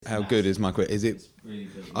How good is my quiz? Is it? It's really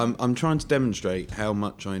good. I'm trying to demonstrate how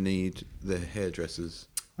much I need the hairdressers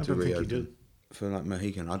I to don't think you reopen do. for like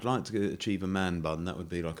Mohican. I'd like to achieve a man bun. That would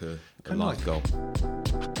be like a Kinda life goal.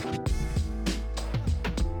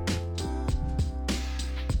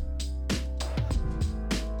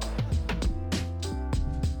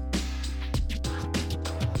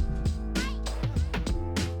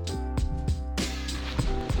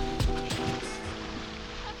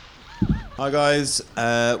 Hi guys,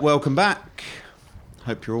 welcome back.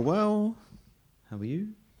 Hope you're all well. How are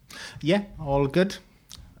you? Yeah, all good.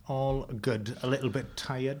 All good. A little bit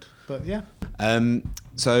tired, but yeah.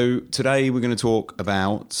 So today we're going to talk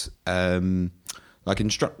about like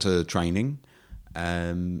instructor training,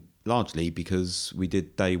 largely because we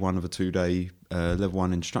did day one of a 2-day level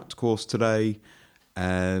 1 instructor course today.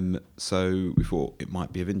 So we thought it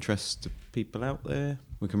might be of interest to people out there.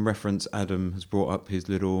 We can reference Adam has brought up his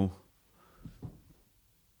little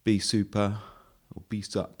BSUP,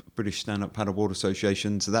 British Stand-Up Paddleboard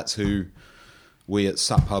Association. So that's who we at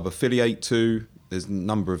SupHub affiliate to. There's a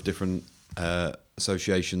number of different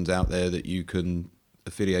associations out there that you can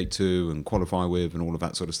affiliate to and qualify with and all of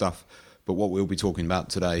that sort of stuff. But what we'll be talking about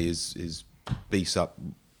today is BSUP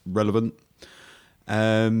relevant. But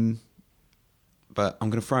I'm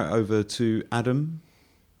going to throw it over to Adam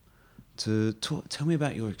to tell me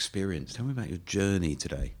about your experience. Tell me about your journey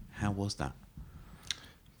today. How was that?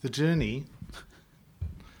 The journey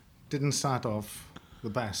didn't start off the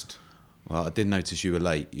best. Well, I did notice you were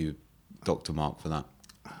late. You Dr. Mark for that.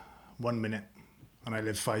 1 minute, and I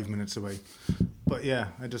live 5 minutes away. But yeah,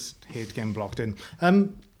 I just hate getting blocked in.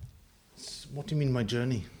 What do you mean my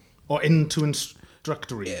journey? Or into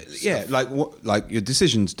instructory? Yeah, like your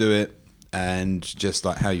decision to do it, and just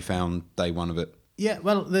like how you found day one of it. Yeah,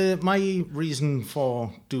 well, my reason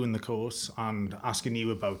for doing the course and asking you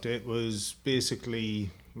about it was basically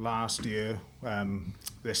last year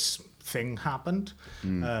this thing happened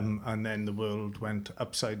and then the world went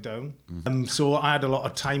upside down. So I had a lot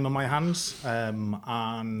of time on my hands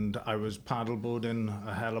and I was paddleboarding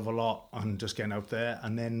a hell of a lot and just getting out there.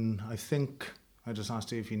 And then I think I just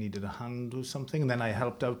asked you if you needed a hand or something. And then I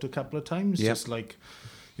helped out a couple of times, just like,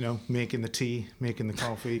 you know, making the tea, making the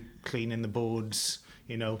coffee, cleaning the boards,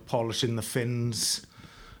 you know, polishing the fins,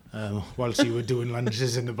 whilst you were doing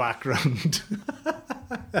lunges in the background.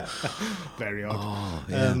 Very odd. Oh,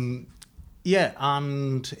 yeah. Yeah,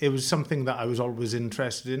 and it was something that I was always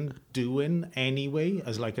interested in doing anyway,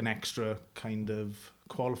 as like an extra kind of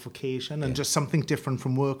qualification and just something different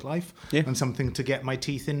from work life and something to get my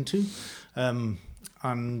teeth into.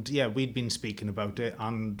 And yeah, we'd been speaking about it,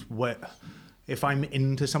 and if I'm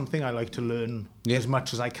into something, I like to learn as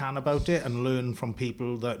much as I can about it and learn from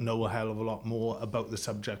people that know a hell of a lot more about the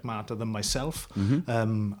subject matter than myself.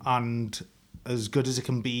 And as good as it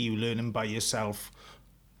can be, you learning by yourself,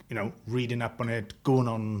 you know, reading up on it, going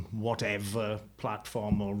on whatever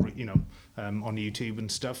platform or, you know, on YouTube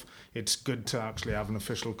and stuff. It's good to actually have an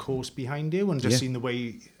official course behind you and just seeing the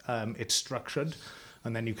way it's structured.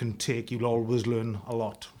 And then you'll always learn a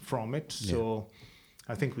lot from it. So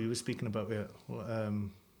I think we were speaking about it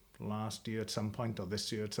last year at some point or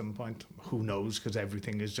this year at some point. Who knows? Because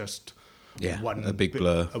everything is just a big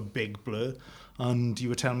blur. A big blur. And you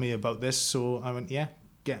were telling me about this, so I went,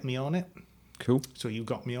 get me on it. Cool. So you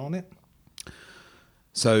got me on it.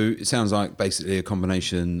 So it sounds like basically a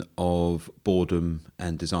combination of boredom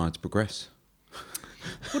and desire to progress.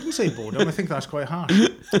 I wouldn't say boredom. I think that's quite harsh.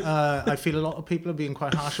 I feel a lot of people are being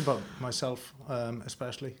quite harsh about myself,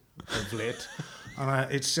 especially of late.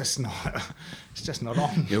 And it's just not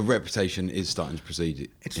on. Your reputation is starting to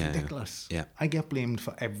precede. It's ridiculous. Yeah. I get blamed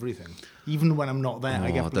for everything. Even when I'm not there,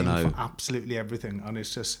 I get blamed for absolutely everything. And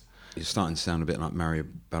it's just... You're starting to sound a bit like Mario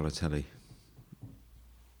Balotelli.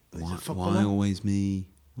 Why always me?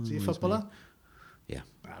 Is he a footballer? Me? Yeah.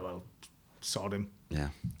 Well, sod him. Yeah.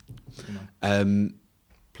 You know.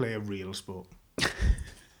 Play a real sport.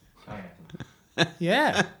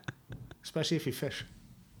 Yeah. Especially if you fish.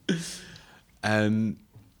 That's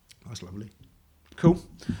lovely. Cool.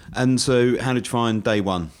 And so how did you find day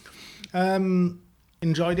one?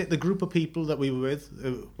 Enjoyed it. The group of people that we were with,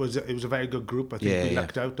 it was a very good group. I think we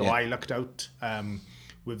lucked out, or I lucked out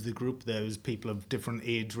with the group. There was people of different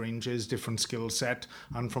age ranges, different skill set,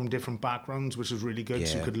 and from different backgrounds, which was really good.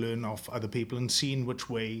 So you could learn off other people and seeing which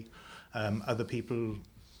way other people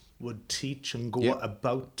would teach and go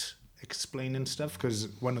about explaining stuff. Because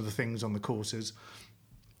one of the things on this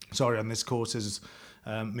course is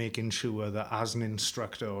making sure that as an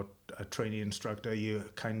instructor or a trainee instructor, you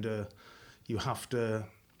have to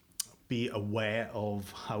be aware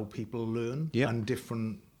of how people learn and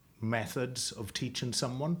different methods of teaching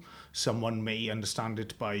someone. Someone may understand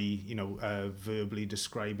it by, verbally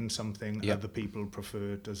describing something. Yep. Other people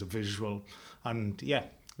prefer it as a visual. And yeah,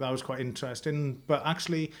 that was quite interesting. But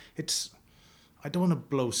actually, I don't want to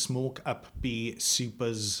blow smoke up B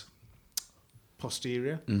Super's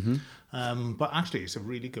posterior. But actually, it's a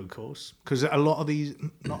really good course, because a lot of these,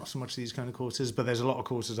 not so much these kind of courses, but there's a lot of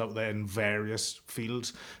courses out there in various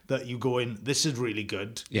fields that you go in, this is really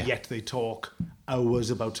good, yet they talk hours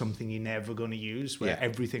about something you're never going to use, where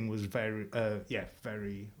everything was very,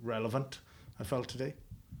 very relevant, I felt today.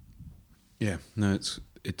 Yeah, no,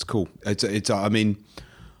 it's cool. I mean,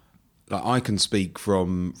 like, I can speak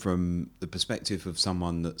from the perspective of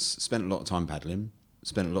someone that's spent a lot of time paddling,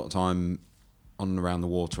 spent a lot of time on and around the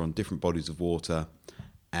water, on different bodies of water,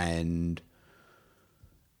 and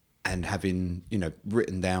having,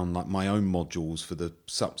 written down like my own modules for the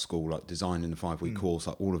SUP school, like designing the 5-week course,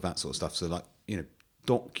 like all of that sort of stuff. So like,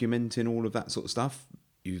 documenting all of that sort of stuff,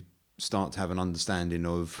 you start to have an understanding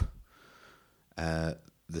of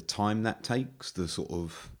the time that takes, the sort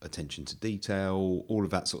of attention to detail, all of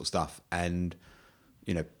that sort of stuff. And,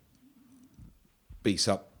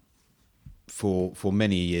 BSUP for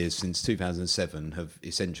many years, since 2007, have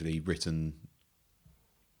essentially written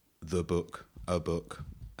a book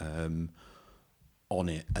on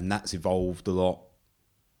it, and that's evolved a lot.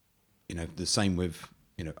 The same with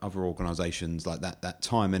other organisations, like that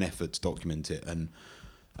time and effort to document it, and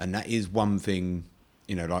that is one thing.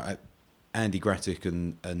 Like Andy Grattick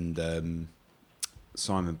and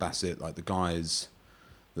Simon Bassett, like the guys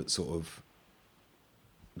that sort of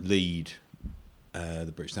lead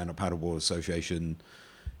the British Stand-Up Paddleboard Association,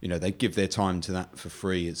 they give their time to that for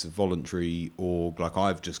free. It's a voluntary org. Like,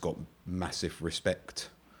 I've just got massive respect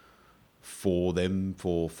for them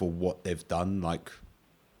for what they've done. Like,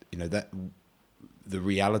 that the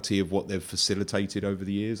reality of what they've facilitated over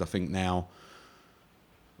the years. I think now,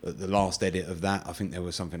 at the last edit of that, I think there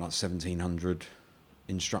was something like 1,700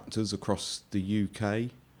 instructors across the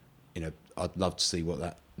UK. I'd love to see what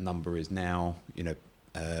that number is now.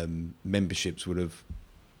 Memberships would have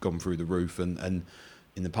gone through the roof, and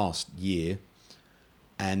in the past year,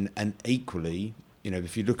 and equally,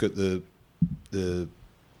 if you look at the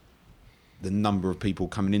number of people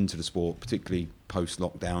coming into the sport, particularly post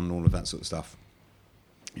lockdown and all of that sort of stuff,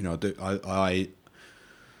 I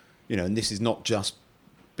and this is not just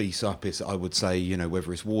BSUP, it's, I would say,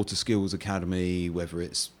 whether it's Water Skills Academy, whether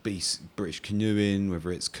it's British Canoeing,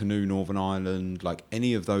 whether it's Canoe Northern Ireland, like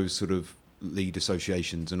any of those sort of lead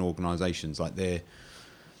associations and organisations, like there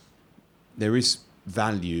is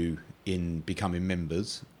value in becoming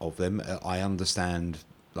members of them. I understand,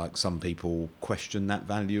 like, some people question that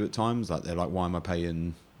value at times, like they're like, why am I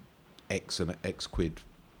paying X quid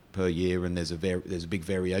per year, and there's a big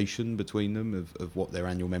variation between them of what their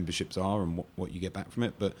annual memberships are and what you get back from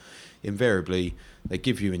it. But invariably they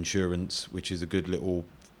give you insurance, which is a good little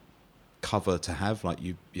cover to have. Like,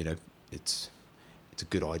 it's a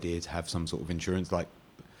good idea to have some sort of insurance, like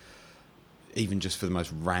even just for the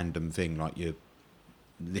most random thing, like you're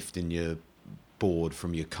lifting your board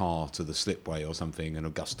from your car to the slipway or something, and a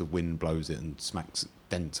gust of wind blows it and smacks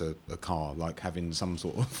dent a car, like having some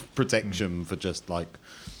sort of protection for just like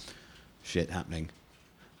shit happening.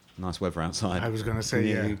 Nice weather outside. I was going to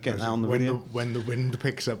say, get that on the video when the wind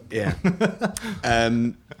picks up. Yeah.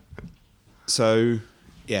 So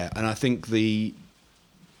yeah, and I think I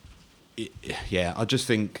just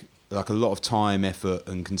think, like, a lot of time, effort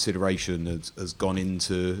and consideration has gone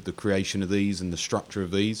into the creation of these and the structure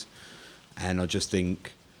of these. And I just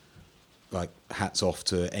think, like, hats off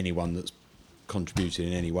to anyone that's contributed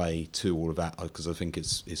in any way to all of that, because I think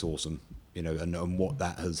it's awesome, and what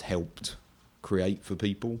that has helped create for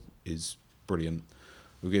people is brilliant.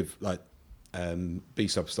 We'll give, like,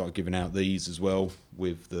 BSUP started giving out these as well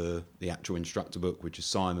with the actual instructor book, which is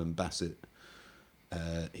Simon Bassett,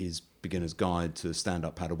 his beginner's guide to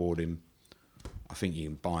stand-up paddleboarding. I think you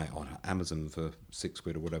can buy it on Amazon for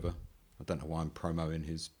 £6 or whatever. I don't know why I'm promoting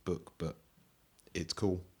his book, but it's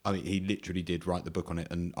cool. I mean, he literally did write the book on it,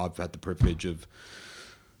 and I've had the privilege of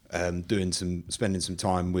spending some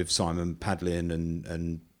time with Simon paddling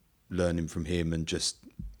and learning from him, and just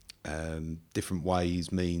different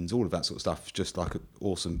ways, means, all of that sort of stuff. Just like an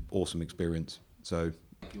awesome experience. So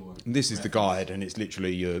this is the guide, and it's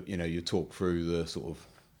literally you talk through the sort of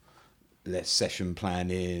less session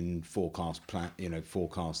planning, forecasting,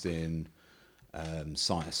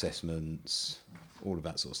 site assessments, all of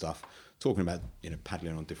that sort of stuff. Talking about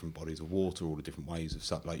paddling on different bodies of water, all the different ways of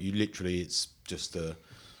stuff. Like, you literally, it's just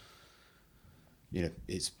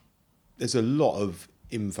there's a lot of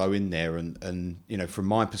info in there, and from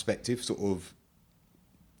my perspective, sort of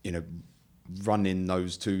running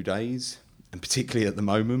those 2 days, and particularly at the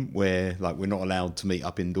moment where like we're not allowed to meet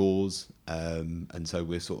up indoors, and so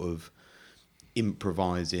we're sort of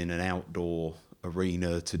improvising an outdoor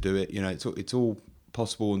arena to do it. It's all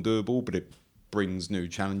possible and doable, but it brings new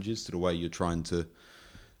challenges to the way you're trying to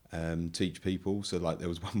teach people. So like there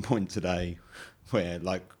was one point today where,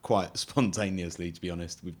 like, quite spontaneously, to be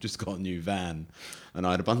honest, we've just got a new van, and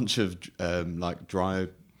I had a bunch of like dry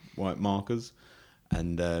white markers,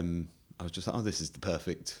 and I was just like, oh, this is the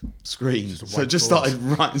perfect screen. So just started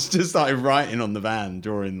writing on the van,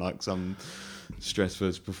 drawing like some stress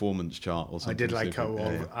versus performance chart or something. I did like how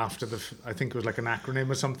after I think it was like an acronym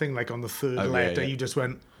or something, like on the third letter, you just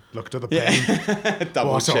went, looked at the pen.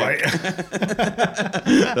 Double check. Right.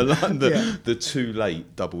 The too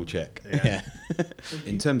late double check. Yeah.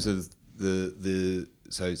 In terms of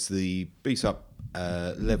so it's the BSUP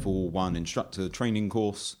level 1 instructor training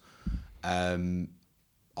course.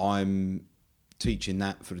 I'm teaching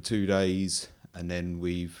that for the 2 days, and then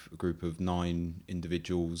we've a group of 9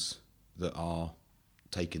 individuals that are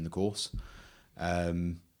taking the course.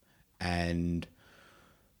 And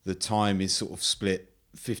the time is sort of split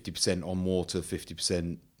 50% on water,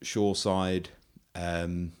 50% shoreside.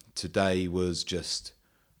 Today was just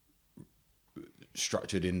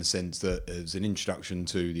structured in the sense that it was an introduction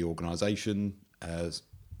to the organisation.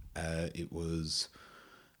 It was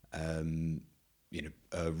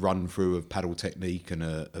a run through of paddle technique and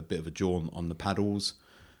a bit of a jaunt on the paddles.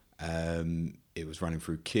 It was running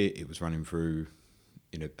through kit. It was running through,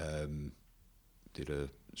 did a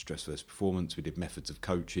stress versus performance. We did methods of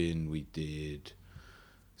coaching. We did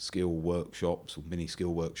skill workshops or mini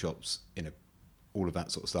skill workshops, all of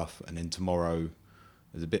that sort of stuff. And then tomorrow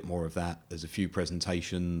there's a bit more of that. There's a few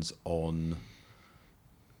presentations on,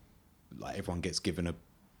 like, everyone gets given a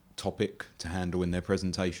topic to handle in their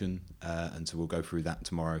presentation, and so we'll go through that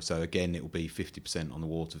tomorrow. So again, it will be 50% on the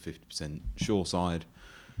water, 50% shoreside,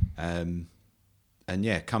 and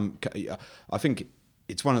yeah, I think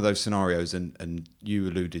it's one of those scenarios, and you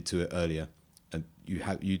alluded to it earlier, and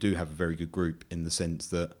you do have a very good group in the sense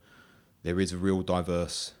that there is a real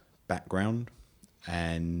diverse background,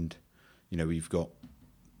 and we've got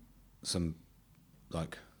some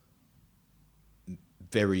like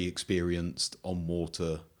very experienced on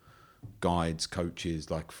water guides, coaches,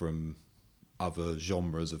 like from other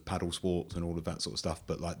genres of paddle sports and all of that sort of stuff,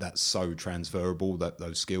 but like that's so transferable,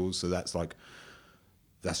 those skills. So that's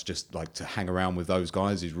just like to hang around with those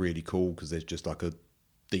guys is really cool, because there's just like a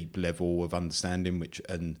deep level of understanding, which,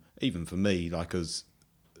 and even for me, like as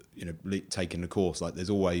taking the course, like there's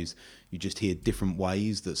always, you just hear different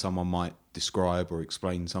ways that someone might describe or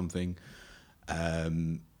explain something,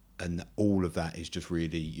 and all of that is just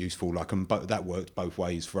really useful. Like, that worked both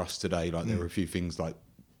ways for us today. Like, there were a few things like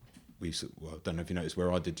I don't know if you noticed,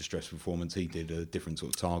 where I did the stress performance, he did a different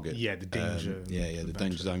sort of target. Yeah, the danger. The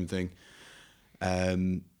danger zone thing.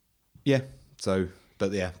 So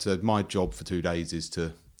my job for 2 days is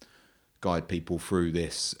to guide people through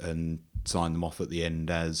this and sign them off at the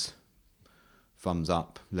end as thumbs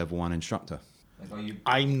up level 1 instructor.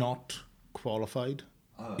 I'm not qualified.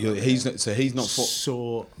 He's not.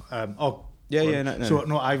 So I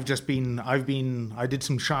did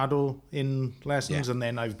some shadow in lessons, and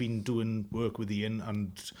then I've been doing work with Ian,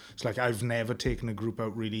 and it's like I've never taken a group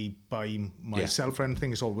out really by myself or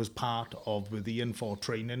anything. It's always part of with Ian for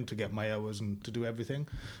training to get my hours and to do everything.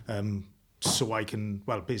 So I can,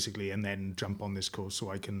 basically, and then jump on this course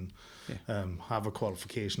so I can have a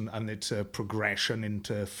qualification, and it's a progression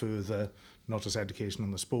into further, not just education on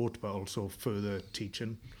the sport, but also further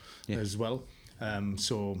teaching as well.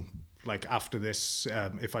 So like after this,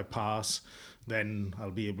 if I pass, then I'll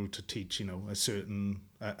be able to teach, a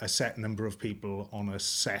set number of people on a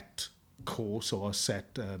set course or a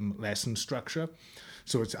set lesson structure.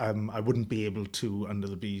 So it's I wouldn't be able to, under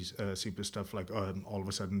the super stuff, like all of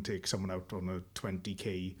a sudden take someone out on a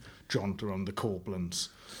 20k jaunt around the Copelands,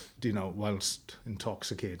 whilst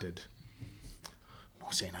intoxicated. I'm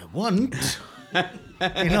not saying I won't.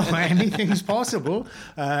 Anything's possible.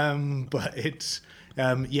 But it's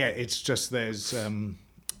it's just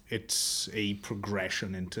it's a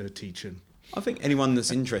progression into teaching. I think anyone that's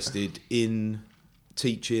interested in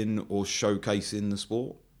teaching or showcasing the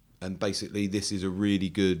sport, and basically this is a really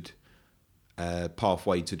good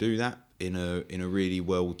pathway to do that in a really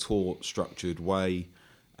well taught, structured way,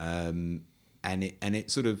 and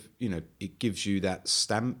it sort of it gives you that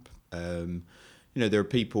stamp. There are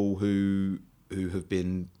people who've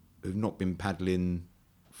not been paddling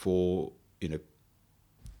for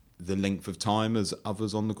the length of time as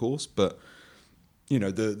others on the course, but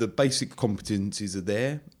the basic competencies are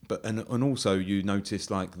there, but and also you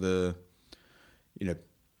notice like a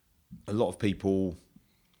lot of people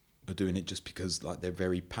are doing it just because like they're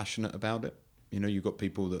very passionate about it. You've got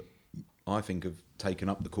people that I think have taken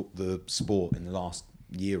up the sport in the last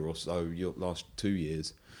year or so, last 2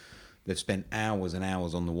 years. They've spent hours and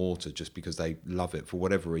hours on the water just because they love it for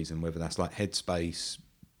whatever reason, whether that's like headspace,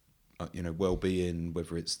 well-being,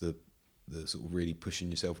 whether it's the sort of really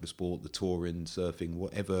pushing yourself to sport, the touring, surfing,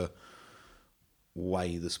 whatever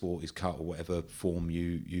way the sport is cut or whatever form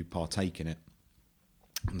you partake in it.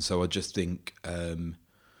 And so I just think,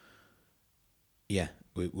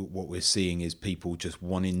 what we're seeing is people just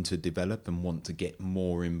wanting to develop and want to get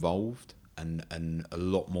more involved, and a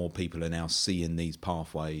lot more people are now seeing these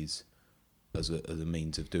pathways as a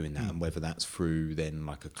means of doing that, and whether that's through then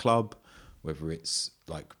like a club, whether it's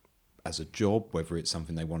like as a job, whether it's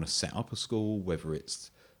something they want to set up a school, whether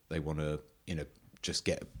it's they want to just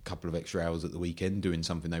get a couple of extra hours at the weekend doing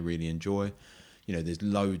something they really enjoy. There's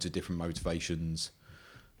loads of different motivations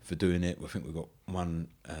for doing it. I think we've got one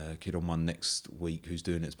kid on one next week who's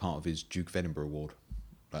doing it as part of his Duke of Edinburgh award.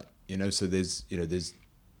 So there's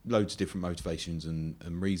loads of different motivations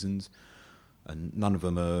and reasons, and none of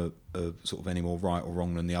them are sort of any more right or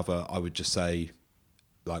wrong than the other. I would just say,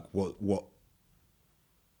 like, what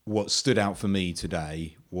stood out for me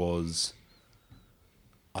today was,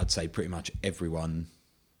 I'd say pretty much everyone,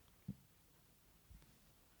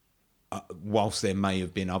 whilst there may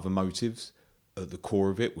have been other motives, at the core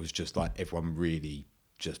of it was just like everyone really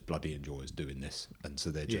just bloody enjoys doing this, and so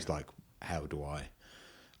they're just like, how do I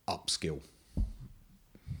upskill? I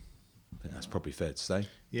think that's probably fair to say.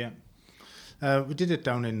 Yeah. We did it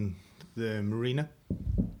down in the marina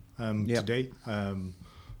today.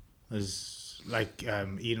 As like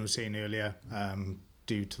Ian was saying earlier,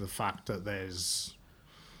 due to the fact that there's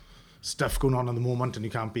stuff going on at the moment and you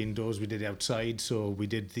can't be indoors, we did it outside. So we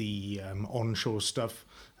did the onshore stuff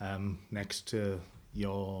next to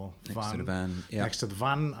your van. Next to the van, yeah. Next to the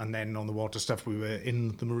van, and then on the water stuff, we were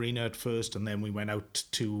in the marina at first, and then we went out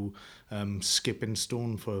to Skipping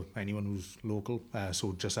Stone for anyone who's local,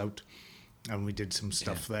 so just out, and we did some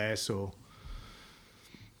stuff there. So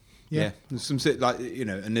there's some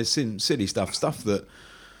and there's some silly stuff that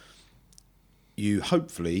you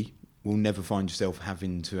hopefully will never find yourself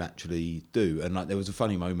having to actually do. And like there was a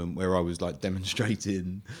funny moment where I was like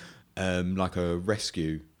demonstrating like a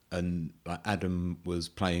rescue, and like Adam was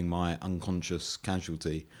playing my unconscious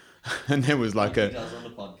casualty, and there was like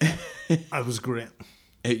I was great.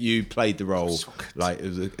 You played the role like it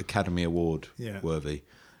was an Academy Award worthy,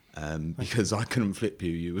 because I couldn't flip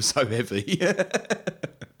you. You were so heavy.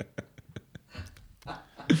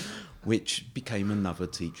 Which became another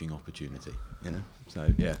teaching opportunity,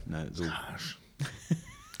 So it's all. Gosh.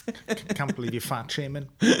 Can't believe you're fat shaming.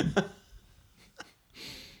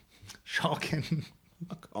 Shocking.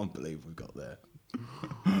 I can't believe we got there.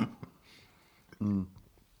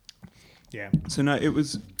 Yeah. So no, it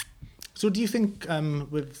was. So do you think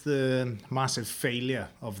with the massive failure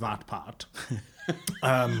of that part,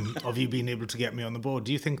 of you being able to get me on the board,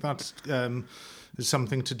 do you think that's is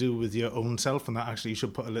something to do with your own self, and that actually you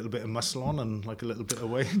should put a little bit of muscle on and like a little bit of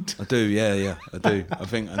weight? I do, yeah, I do. I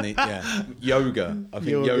think I need, yoga. I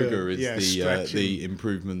think yoga is the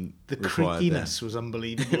improvement. The creakiness was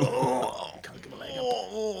unbelievable. Can't give a leg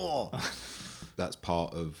up. That's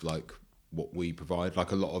part of like what we provide.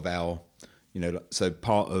 Like a lot of our, so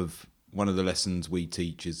part of one of the lessons we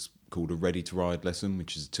teach is called a Ready to Ride lesson,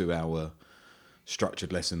 which is a 2-hour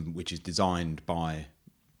structured lesson, which is designed by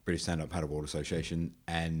British Stand-Up Paddleboard Association,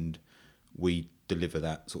 and we deliver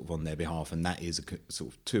that sort of on their behalf. And that is a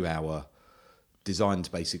sort of 2-hour designed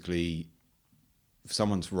to basically, for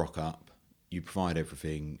someone to rock up, you provide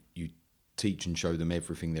everything, you teach and show them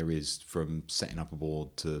everything there is, from setting up a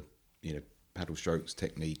board to, paddle strokes,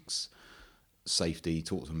 techniques, safety,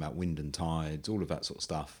 talk to them about wind and tides, all of that sort of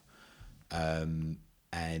stuff.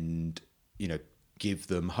 And, give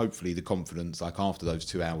them hopefully the confidence, like after those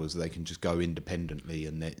 2 hours, they can just go independently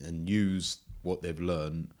and use what they've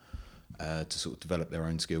learned to sort of develop their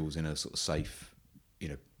own skills in a sort of safe,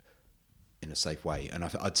 in a safe way. And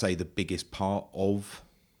I'd say the biggest part of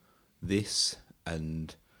this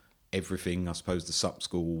and everything I suppose the SUP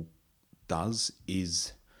school does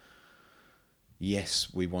is, yes,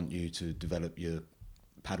 we want you to develop your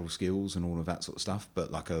paddle skills and all of that sort of stuff,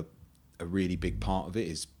 but like a really big part of it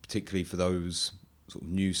is particularly for those sort of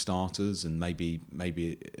new starters, and maybe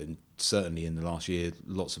and certainly in the last year,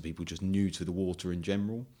 lots of people just new to the water in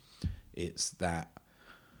general. It's that,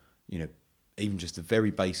 even just the very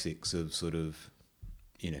basics of sort of,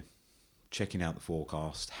 checking out the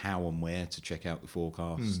forecast, how and where to check out the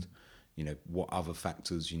forecast, what other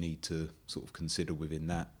factors you need to sort of consider within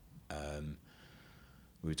that.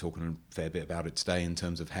 We were talking a fair bit about it today in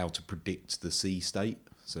terms of how to predict the sea state.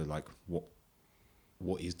 So like what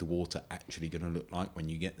is the water actually going to look like when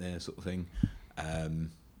you get there, sort of thing.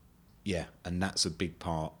 And that's a big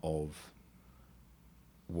part of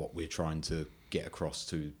what we're trying to get across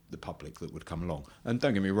to the public that would come along. And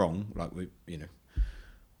don't get me wrong, like we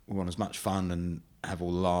want as much fun and have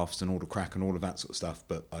all the laughs and all the crack and all of that sort of stuff.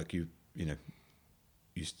 But like you in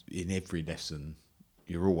every lesson,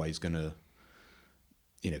 you're always going to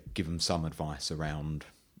give them some advice around,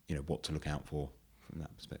 what to look out for from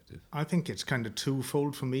that perspective. I think it's kind of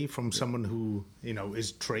twofold for me, from someone who,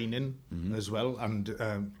 is training as well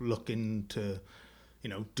and looking to,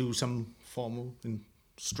 do some formal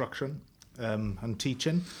instruction and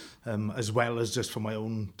teaching, as well as just for my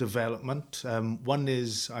own development. One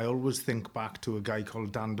is, I always think back to a guy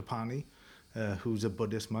called Dandapani, who's a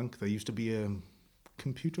Buddhist monk. There used to be a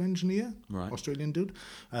computer engineer, right. Australian dude,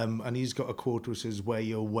 and he's got a quote which says, where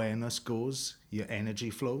your awareness goes, your energy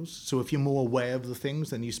flows. So if you're more aware of the things,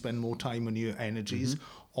 then you spend more time and your energies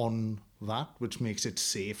on that, which makes it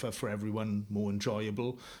safer for everyone, more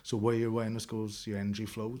enjoyable. So where your awareness goes, your energy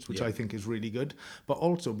flows, which I think is really good. But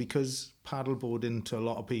also because paddleboarding to a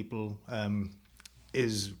lot of people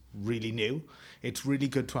is really new, it's really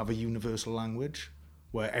good to have a universal language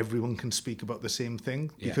where everyone can speak about the same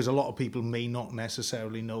thing, because a lot of people may not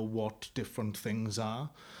necessarily know what different things are.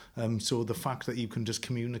 So the fact that you can just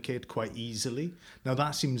communicate quite easily. Now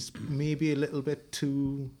that seems maybe a little bit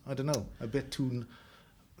too, I don't know, a bit too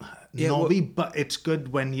knobby, but it's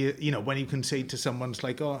good when when you can say to someone, it's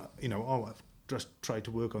like, I've just tried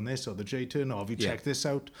to work on this, or the J-turn, or have you checked this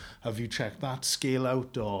out? Have you checked that scale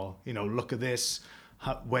out? Or, look at this.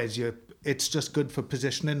 It's just good for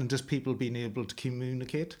positioning and just people being able to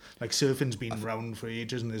communicate. Like surfing's been around for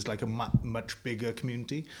ages and there's like a much bigger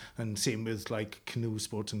community, and same with like canoe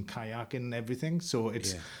sports and kayaking and everything. So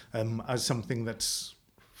it's as something that's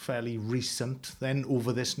fairly recent then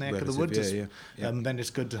over this neck of the woods. Then it's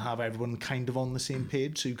good to have everyone kind of on the same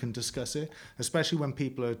page so you can discuss it, especially when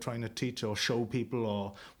people are trying to teach or show people,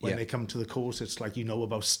 or when they come to the course, it's like,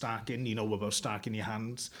 about stacking, about stacking your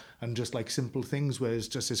hands, and just like simple things where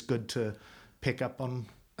it's good to pick up on.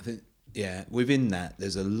 I think, within that,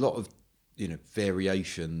 there's a lot of,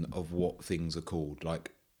 variation of what things are called. Like,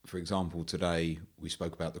 for example, today we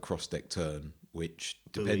spoke about the cross-deck turn, which,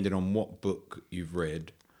 depending on what book you've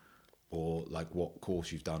read, or like what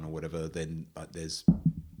course you've done or whatever, then like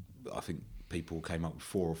I think people came up with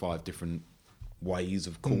 4 or 5 different ways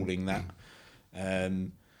of calling that.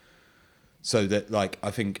 So that, like,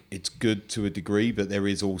 I think it's good to a degree, but there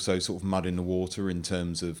is also sort of mud in the water in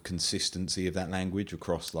terms of consistency of that language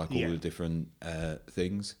across like all the different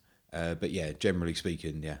things. But generally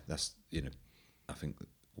speaking, that's, I think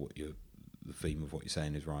the theme of what you're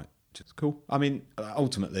saying is right. It's cool. I mean,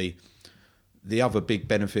 ultimately, the other big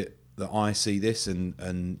benefit that I see this and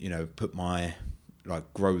put my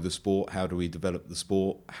like grow the sport, how do we develop the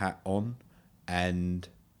sport hat on, and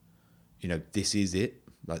this is it,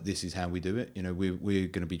 like this is how we do it. We're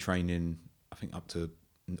going to be training, I think, up to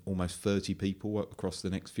almost 30 people across the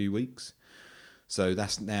next few weeks. So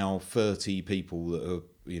that's now 30 people that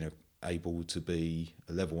are able to be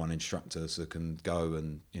a level 1 instructor, so can go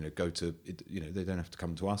and go to they don't have to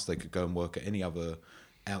come to us, they could go and work at any other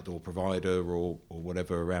outdoor provider or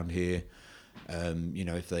whatever around here.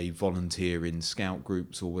 If they volunteer in scout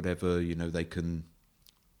groups or whatever, they can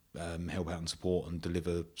help out and support and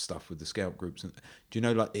deliver stuff with the scout groups. And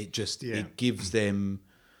it gives them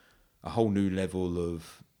a whole new level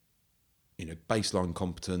of baseline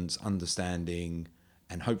competence, understanding,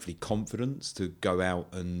 and hopefully confidence to go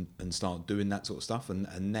out and start doing that sort of stuff.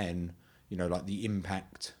 And then like the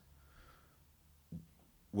impact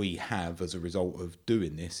we have as a result of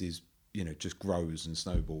doing this is just grows and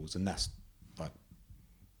snowballs, and that's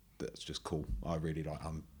just cool. I really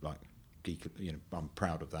I'm like geek, I'm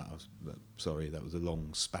proud of that. Sorry, that was a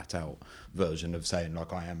long spat out version of saying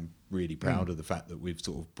like I am really proud of the fact that we've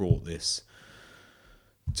sort of brought this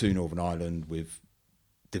to Northern Ireland. We've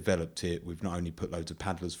developed it. We've not only put loads of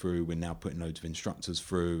paddlers through, we're now putting loads of instructors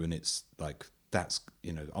through, and it's like that's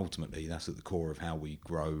ultimately that's at the core of how we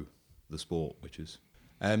grow the sport, which is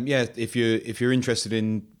if you're interested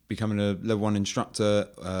in becoming a level 1 instructor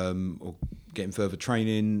or getting further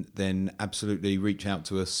training, then absolutely reach out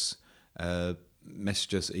to us,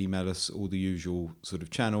 message us, email us, all the usual sort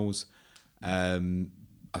of channels. I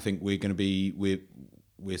think we're going to be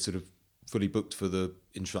we're sort of fully booked for the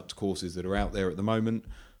instructor courses that are out there at the moment,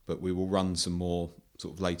 but we will run some more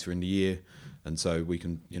sort of later in the year, and so we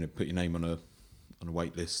can put your name on on a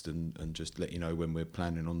wait list and just let you know when we're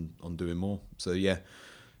planning on doing more. So yeah,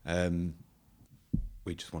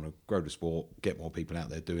 we just want to grow the sport, get more people out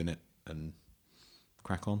there doing it, and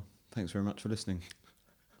crack on. Thanks very much for listening.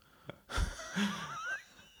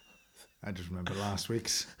 I just remember last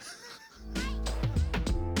week's.